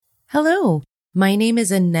Hello, my name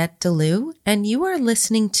is Annette Dalloo, and you are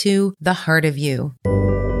listening to The Heart of You.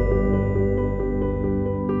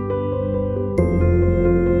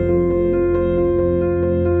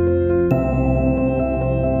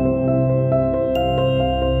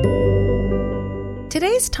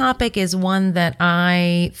 Today's topic is one that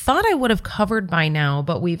I thought I would have covered by now,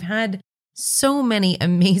 but we've had so many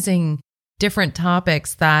amazing different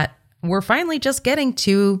topics that we're finally just getting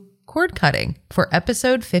to cord cutting for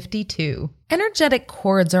episode 52. Energetic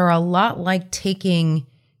cords are a lot like taking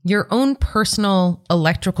your own personal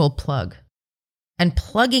electrical plug and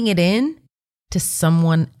plugging it in to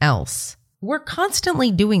someone else. We're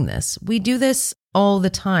constantly doing this. We do this all the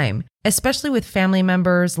time, especially with family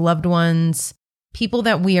members, loved ones, people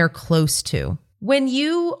that we are close to. When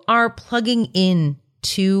you are plugging in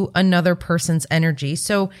to another person's energy,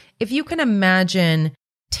 so if you can imagine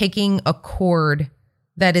taking a cord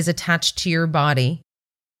that is attached to your body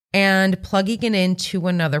and plugging it into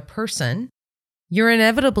another person, you're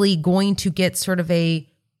inevitably going to get sort of a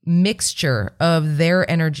mixture of their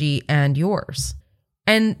energy and yours.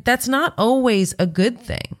 And that's not always a good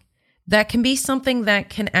thing. That can be something that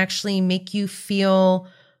can actually make you feel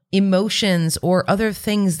emotions or other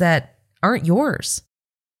things that aren't yours.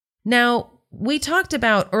 Now, we talked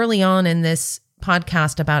about early on in this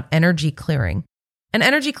podcast about energy clearing. And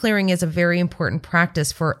energy clearing is a very important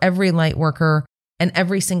practice for every light worker and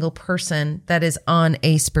every single person that is on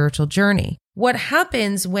a spiritual journey. What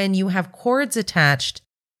happens when you have cords attached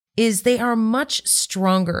is they are much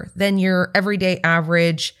stronger than your everyday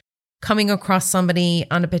average coming across somebody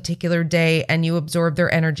on a particular day and you absorb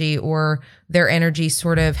their energy or their energy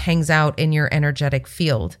sort of hangs out in your energetic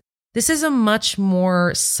field. This is a much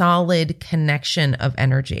more solid connection of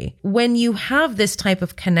energy. When you have this type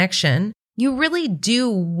of connection, you really do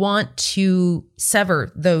want to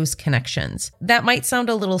sever those connections. That might sound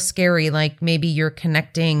a little scary, like maybe you're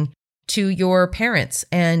connecting to your parents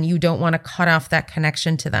and you don't want to cut off that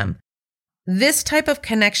connection to them. This type of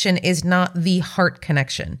connection is not the heart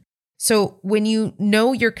connection. So when you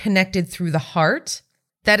know you're connected through the heart,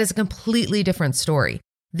 that is a completely different story.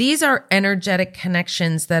 These are energetic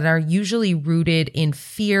connections that are usually rooted in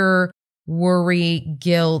fear, worry,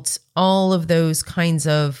 guilt, all of those kinds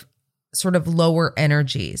of sort of lower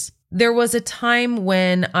energies. There was a time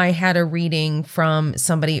when I had a reading from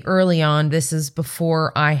somebody early on. This is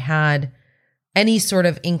before I had any sort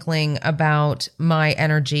of inkling about my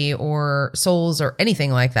energy or souls or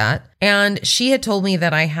anything like that. And she had told me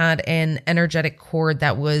that I had an energetic cord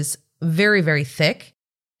that was very, very thick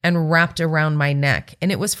and wrapped around my neck.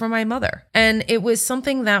 And it was from my mother. And it was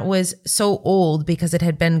something that was so old because it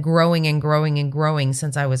had been growing and growing and growing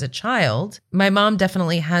since I was a child. My mom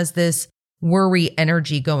definitely has this worry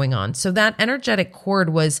energy going on. So that energetic cord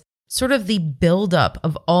was sort of the buildup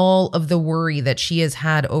of all of the worry that she has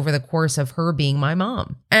had over the course of her being my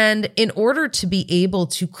mom. And in order to be able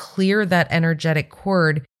to clear that energetic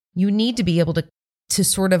cord, you need to be able to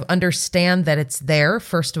sort of understand that it's there,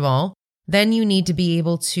 first of all. Then you need to be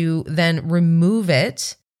able to then remove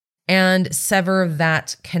it and sever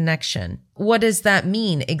that connection. What does that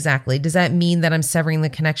mean exactly? Does that mean that I'm severing the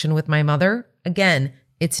connection with my mother? Again,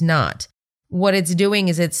 it's not. What it's doing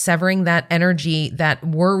is it's severing that energy, that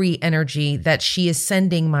worry energy that she is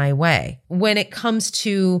sending my way. When it comes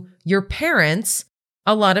to your parents,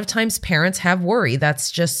 a lot of times parents have worry.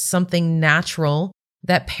 That's just something natural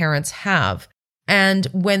that parents have. And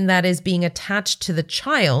when that is being attached to the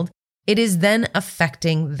child, it is then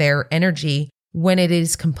affecting their energy when it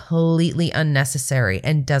is completely unnecessary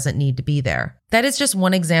and doesn't need to be there. That is just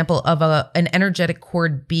one example of an energetic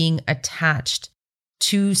cord being attached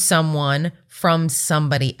to someone from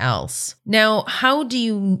somebody else. Now, how do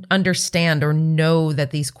you understand or know that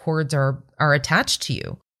these cords are attached to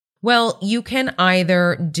you? Well, you can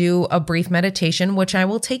either do a brief meditation, which I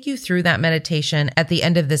will take you through that meditation at the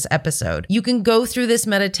end of this episode. You can go through this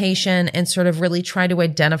meditation and sort of really try to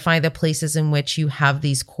identify the places in which you have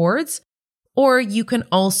these cords. Or you can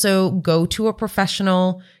also go to a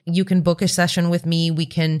professional. You can book a session with me. We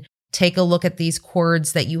can take a look at these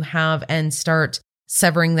cords that you have and start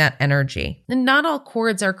severing that energy. And not all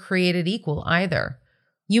cords are created equal either.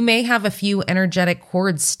 You may have a few energetic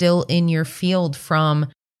cords still in your field from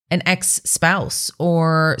an ex-spouse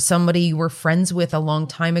or somebody you were friends with a long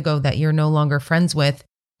time ago that you're no longer friends with.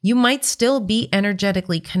 You might still be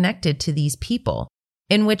energetically connected to these people,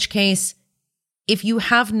 in which case, if you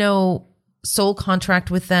have no soul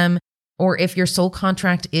contract with them, or if your soul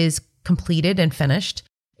contract is completed and finished,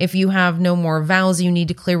 if you have no more vows you need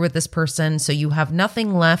to clear with this person, so you have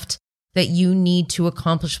nothing left that you need to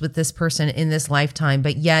accomplish with this person in this lifetime,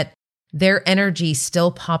 but yet their energy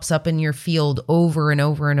still pops up in your field over and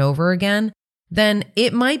over and over again, then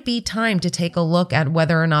it might be time to take a look at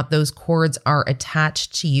whether or not those cords are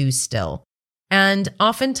attached to you still. And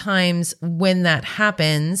oftentimes when that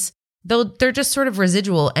happens, they're just sort of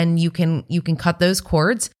residual, and you can cut those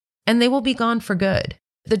cords and they will be gone for good.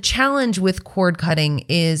 The challenge with cord cutting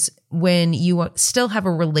is when you still have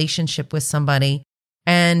a relationship with somebody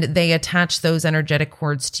and they attach those energetic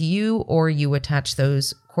cords to you, or you attach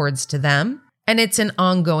those cords to them. And it's an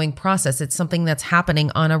ongoing process. It's something that's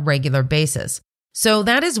happening on a regular basis. So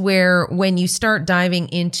that is where, when you start diving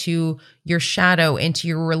into your shadow, into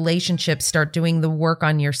your relationship, start doing the work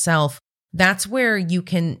on yourself, that's where you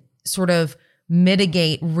can sort of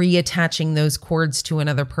mitigate reattaching those cords to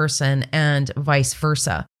another person and vice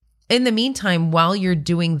versa. In the meantime, while you're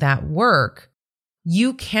doing that work,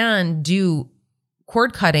 you can do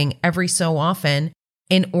cord cutting every so often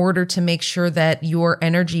in order to make sure that your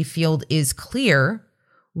energy field is clear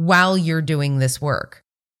while you're doing this work.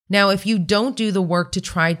 Now, if you don't do the work to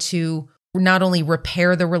try to not only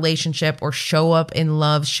repair the relationship or show up in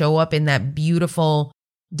love, show up in that beautiful,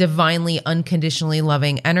 divinely, unconditionally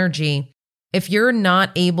loving energy, if you're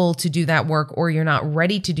not able to do that work, or you're not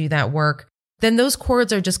ready to do that work, then those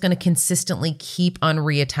cords are just going to consistently keep on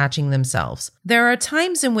reattaching themselves. There are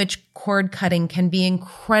times in which cord cutting can be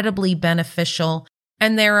incredibly beneficial,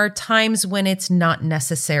 and there are times when it's not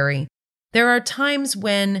necessary. There are times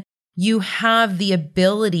when you have the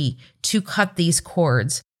ability to cut these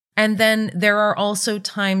cords, and then there are also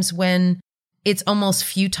times when it's almost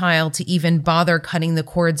futile to even bother cutting the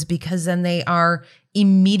cords, because then they are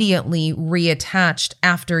immediately reattached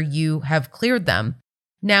after you have cleared them.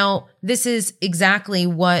 Now, this is exactly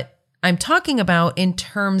what I'm talking about in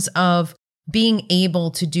terms of being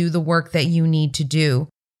able to do the work that you need to do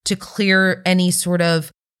to clear any sort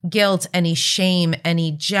of guilt, any shame,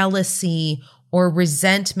 any jealousy or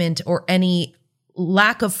resentment, or any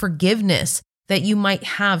lack of forgiveness that you might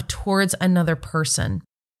have towards another person.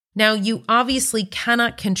 Now, you obviously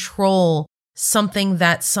cannot control something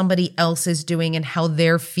that somebody else is doing and how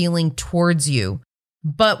they're feeling towards you.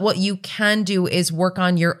 But what you can do is work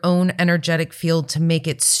on your own energetic field to make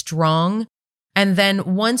it strong. And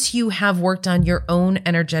then once you have worked on your own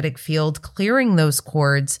energetic field, clearing those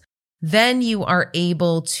cords, then you are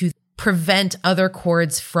able to prevent other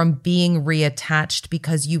cords from being reattached,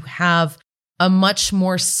 because you have a much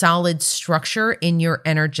more solid structure in your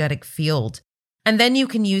energetic field. And then you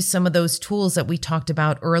can use some of those tools that we talked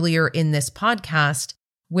about earlier in this podcast,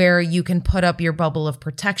 where you can put up your bubble of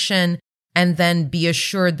protection and then be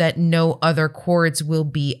assured that no other cords will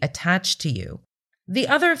be attached to you. The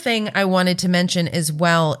other thing I wanted to mention as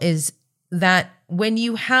well is that when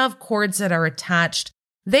you have cords that are attached,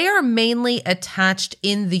 they are mainly attached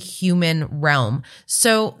in the human realm.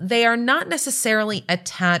 So they are not necessarily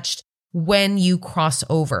attached when you cross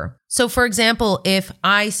over. So for example, if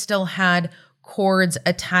I still had cords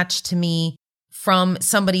attached to me from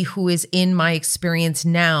somebody who is in my experience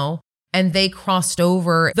now, and they crossed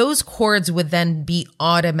over, those cords would then be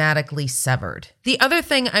automatically severed. The other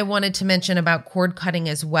thing I wanted to mention about cord cutting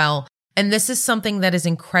as well, and this is something that is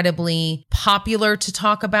incredibly popular to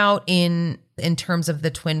talk about in terms of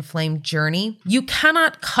the twin flame journey, you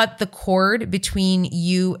cannot cut the cord between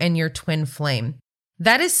you and your twin flame.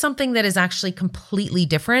 That is something that is actually completely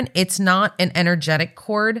different. It's not an energetic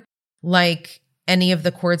cord like any of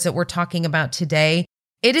the cords that we're talking about today.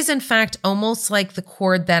 It is in fact almost like the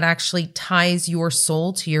cord that actually ties your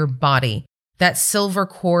soul to your body. That silver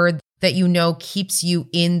cord that you know keeps you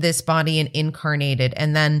in this body and incarnated.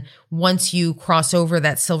 And then once you cross over,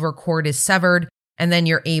 that silver cord is severed, and then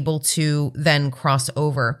you're able to then cross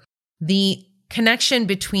over. The connection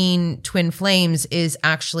between twin flames is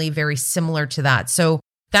actually very similar to that. So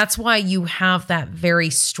that's why you have that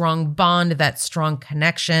very strong bond, that strong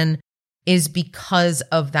connection, is because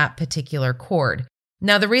of that particular cord.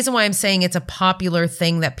 Now, the reason why I'm saying it's a popular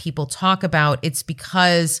thing that people talk about, it's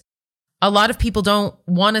because a lot of people don't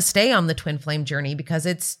want to stay on the twin flame journey because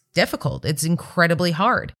it's difficult. It's incredibly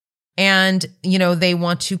hard. And, they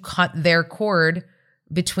want to cut their cord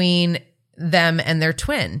between them and their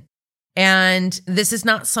twin. And this is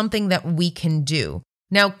not something that we can do.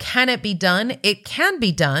 Now, can it be done? It can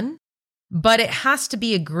be done, but it has to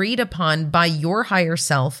be agreed upon by your higher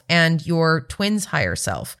self and your twin's higher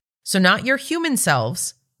self. So not your human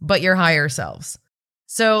selves, but your higher selves.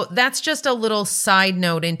 So that's just a little side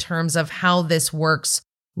note in terms of how this works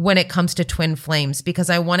when it comes to twin flames, because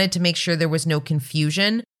I wanted to make sure there was no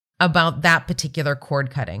confusion about that particular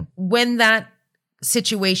cord cutting. When that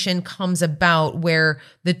situation comes about where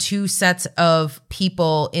the two sets of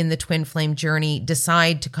people in the twin flame journey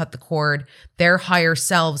decide to cut the cord, their higher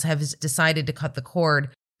selves have decided to cut the cord,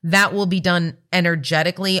 that will be done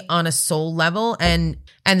energetically on a soul level, and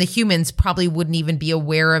the humans probably wouldn't even be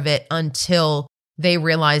aware of it until they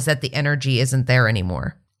realize that the energy isn't there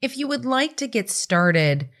anymore. If you would like to get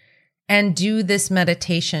started and do this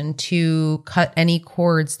meditation to cut any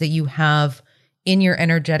cords that you have in your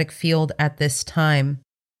energetic field at this time,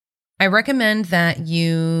 I recommend that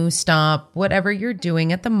you stop whatever you're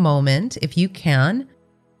doing at the moment if you can.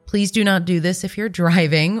 Please do not do this if you're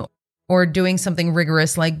driving or doing something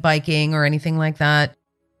rigorous like biking or anything like that.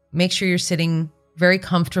 Make sure you're sitting very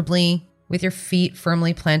comfortably with your feet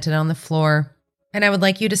firmly planted on the floor. And I would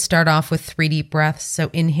like you to start off with 3 deep breaths. So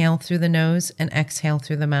inhale through the nose and exhale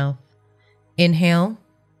through the mouth. Inhale.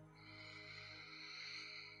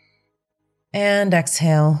 And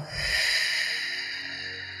exhale.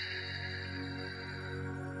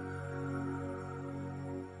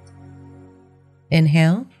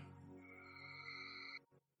 Inhale.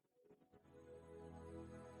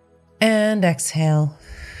 And exhale.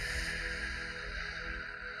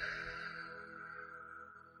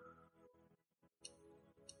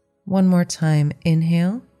 One more time.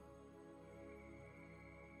 Inhale.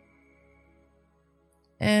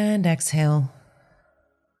 And exhale.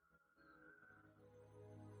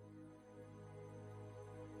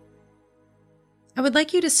 I would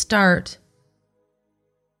like you to start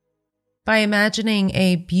by imagining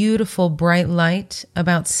a beautiful bright light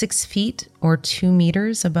about 6 feet or 2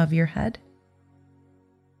 meters above your head.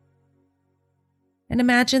 And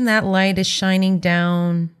imagine that light is shining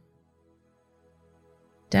down,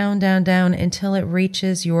 down, down, down until it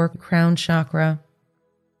reaches your crown chakra,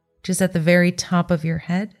 which is at the very top of your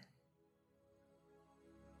head.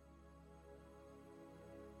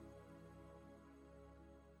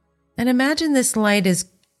 And imagine this light is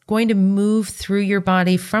going to move through your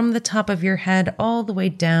body from the top of your head all the way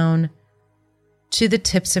down to the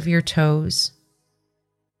tips of your toes.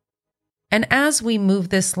 And as we move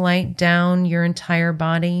this light down your entire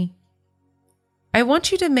body, I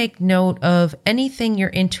want you to make note of anything your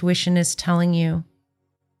intuition is telling you.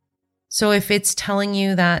 So if it's telling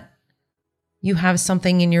you that you have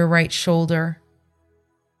something in your right shoulder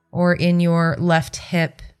or in your left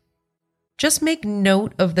hip, just make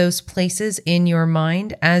note of those places in your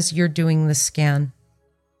mind as you're doing the scan.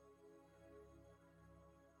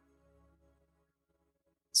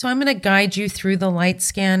 So I'm going to guide you through the light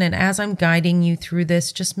scan, and as I'm guiding you through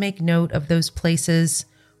this, just make note of those places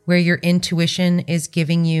where your intuition is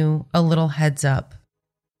giving you a little heads up.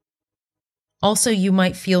 Also, you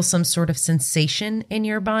might feel some sort of sensation in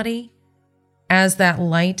your body as that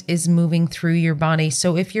light is moving through your body.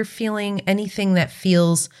 So if you're feeling anything that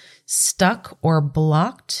feels stuck or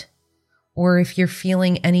blocked, or if you're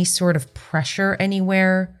feeling any sort of pressure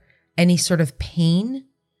anywhere, any sort of pain,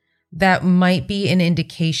 that might be an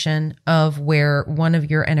indication of where one of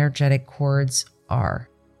your energetic cords are.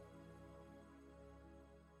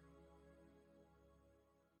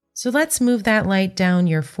 So let's move that light down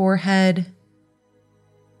your forehead,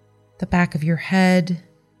 the back of your head,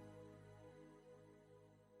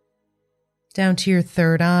 down to your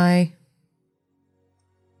third eye,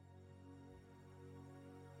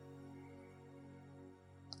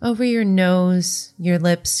 over your nose, your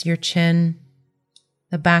lips, your chin,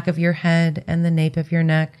 the back of your head, and the nape of your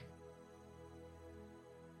neck.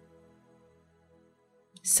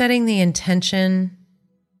 Setting the intention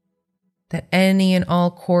that any and all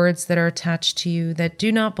cords that are attached to you that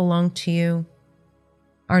do not belong to you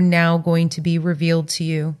are now going to be revealed to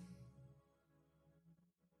you.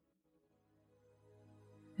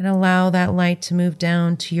 And allow that light to move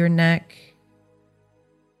down to your neck,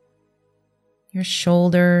 your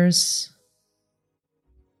shoulders,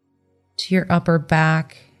 to your upper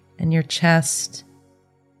back and your chest,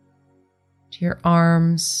 to your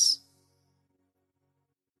arms,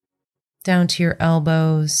 down to your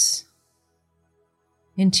elbows,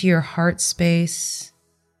 into your heart space,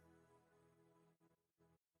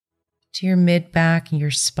 to your mid-back and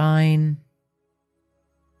your spine,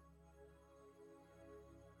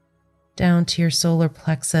 down to your solar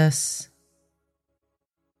plexus,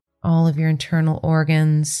 all of your internal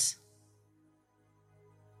organs.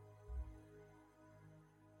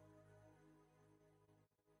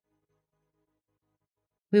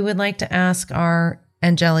 We would like to ask our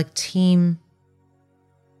angelic team,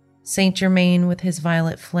 Saint Germain with his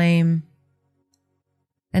violet flame,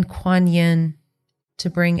 and Kuan Yin to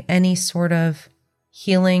bring any sort of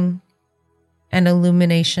healing and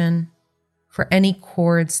illumination for any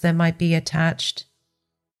cords that might be attached.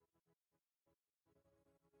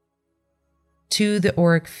 to the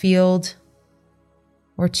auric field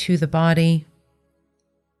or to the body.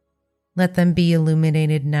 Let them be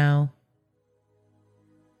illuminated now.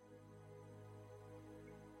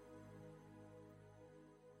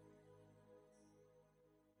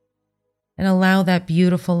 And allow that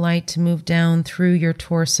beautiful light to move down through your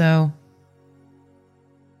torso.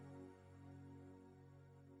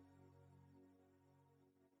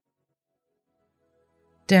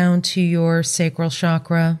 Down to your sacral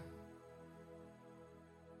chakra.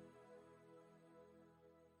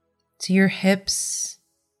 To your hips,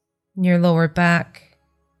 and your lower back.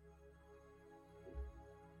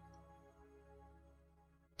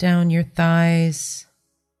 Down your thighs.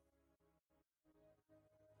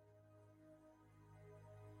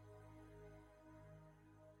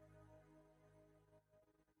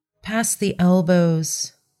 Past the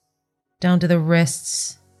elbows, down to the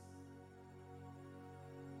wrists,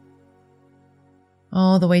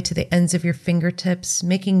 all the way to the ends of your fingertips,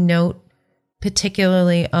 making note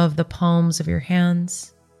particularly of the palms of your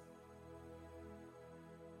hands.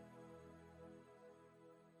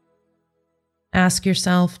 Ask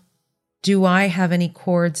yourself, do I have any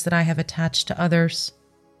cords that I have attached to others?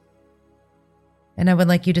 And I would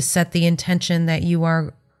like you to set the intention that you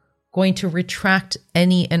are going to retract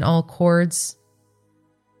any and all cords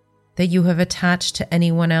that you have attached to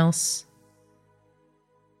anyone else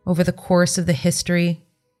over the course of the history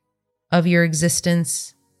of your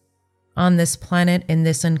existence on this planet in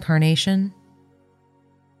this incarnation.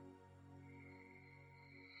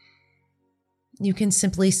 You can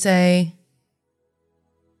simply say,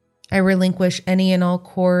 I relinquish any and all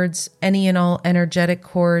cords, any and all energetic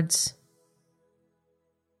cords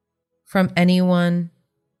from anyone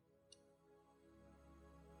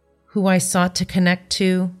who I sought to connect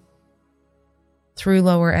to through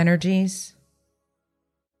lower energies.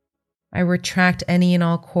 I retract any and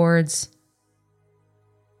all cords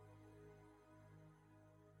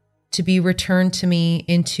to be returned to me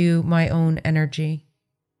into my own energy.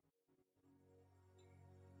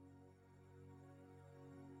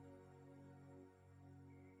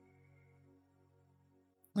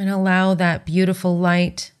 And allow that beautiful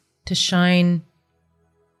light to shine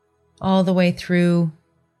all the way through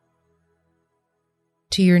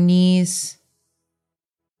to your knees,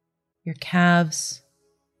 your calves,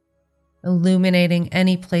 illuminating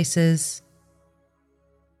any places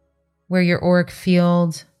where your auric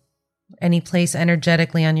field, any place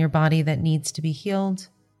energetically on your body that needs to be healed.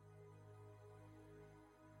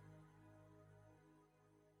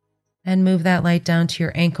 And move that light down to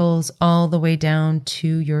your ankles, all the way down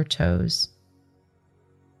to your toes.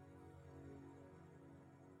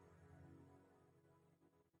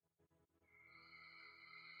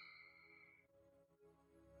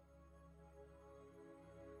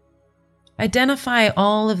 Identify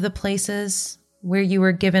all of the places where you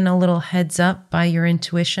were given a little heads up by your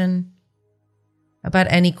intuition about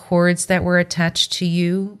any cords that were attached to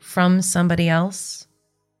you from somebody else.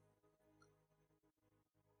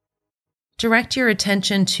 Direct your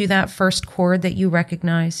attention to that first cord that you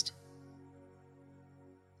recognized.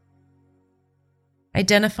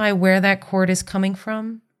 Identify where that cord is coming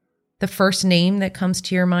from, the first name that comes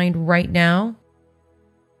to your mind right now.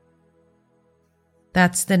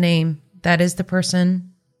 That's the name. That is the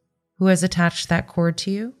person who has attached that cord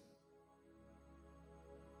to you.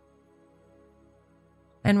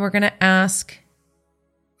 And we're going to ask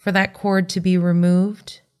for that cord to be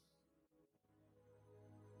removed,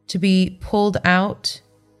 to be pulled out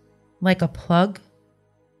like a plug.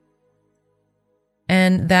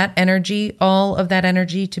 And that energy, all of that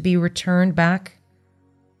energy, to be returned back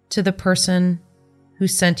to the person who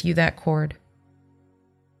sent you that cord.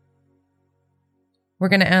 We're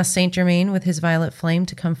going to ask Saint Germain with his violet flame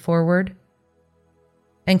to come forward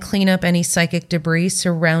and clean up any psychic debris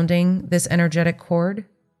surrounding this energetic cord.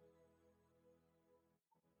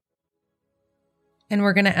 And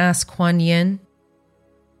we're going to ask Kuan Yin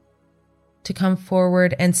to come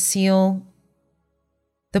forward and seal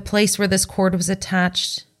the place where this cord was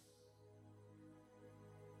attached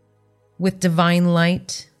with divine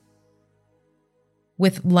light,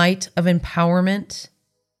 with light of empowerment,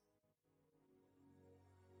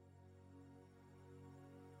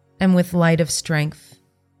 and with light of strength.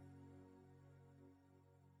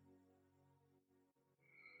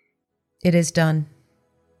 It is done.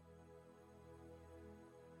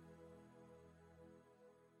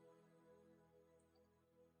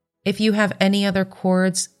 If you have any other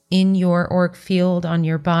cords in your auric field on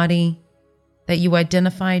your body that you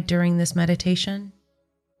identified during this meditation,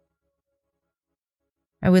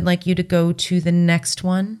 I would like you to go to the next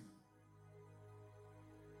one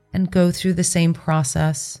and go through the same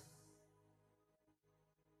process.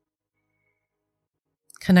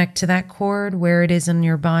 Connect to that cord where it is in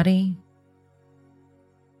your body.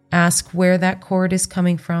 Ask where that cord is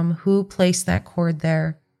coming from, who placed that cord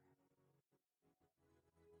there.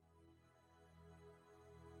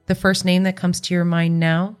 The first name that comes to your mind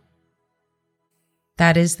now,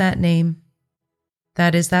 that is that name.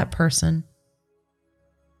 That is that person.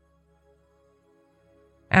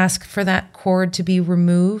 Ask for that cord to be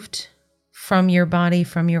removed from your body,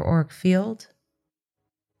 from your auric field.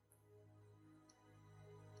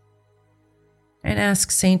 And ask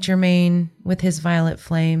Saint Germain with his violet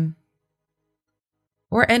flame,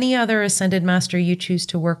 or any other ascended master you choose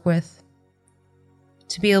to work with,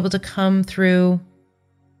 to be able to come through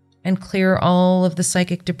and clear all of the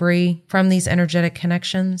psychic debris from these energetic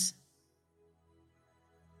connections.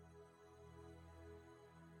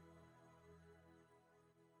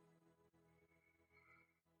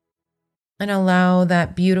 And allow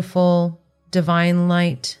that beautiful divine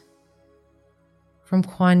light from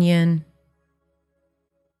Kuan Yin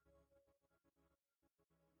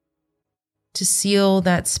to seal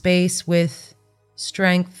that space with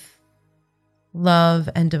strength, love,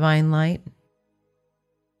 and divine light.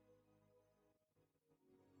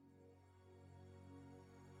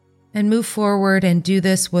 And move forward and do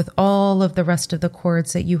this with all of the rest of the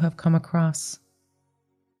cords that you have come across.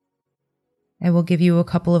 I will give you a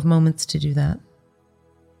couple of moments to do that.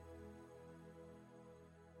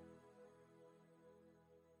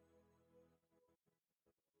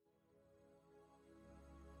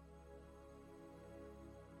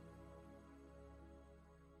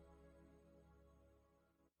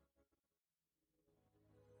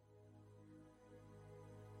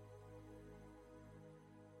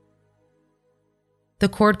 The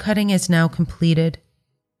cord cutting is now completed.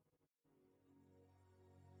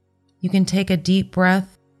 You can take a deep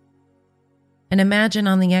breath and imagine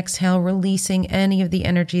on the exhale releasing any of the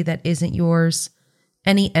energy that isn't yours,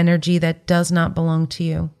 any energy that does not belong to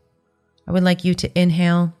you. I would like you to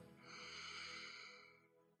inhale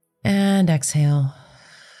and exhale.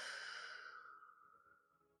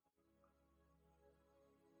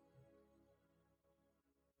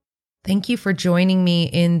 Thank you for joining me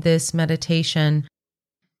in this meditation.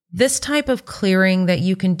 This type of clearing that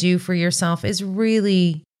you can do for yourself is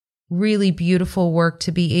really, really beautiful work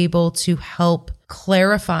to be able to help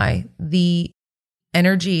clarify the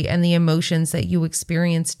energy and the emotions that you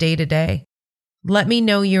experience day to day. Let me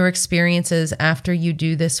know your experiences after you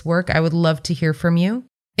do this work. I would love to hear from you.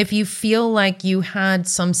 If you feel like you had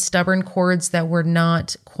some stubborn cords that were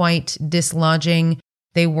not quite dislodging,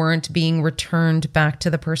 they weren't being returned back to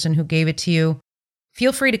the person who gave it to you,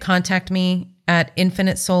 feel free to contact me at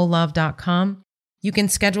infinitesoullove.com. You can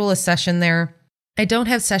schedule a session there. I don't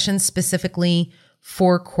have sessions specifically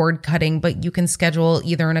for cord cutting, but you can schedule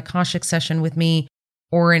either an Akashic session with me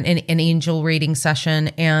or an angel reading session.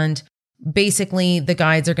 And basically the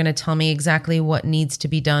guides are going to tell me exactly what needs to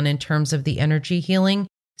be done in terms of the energy healing.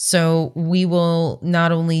 So we will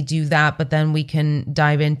not only do that, but then we can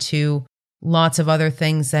dive into lots of other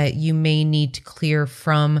things that you may need to clear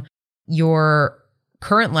from your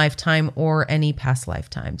current lifetime or any past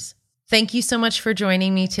lifetimes. Thank you so much for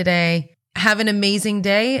joining me today. Have an amazing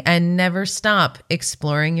day and never stop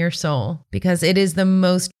exploring your soul, because it is the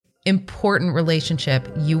most important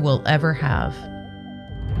relationship you will ever have.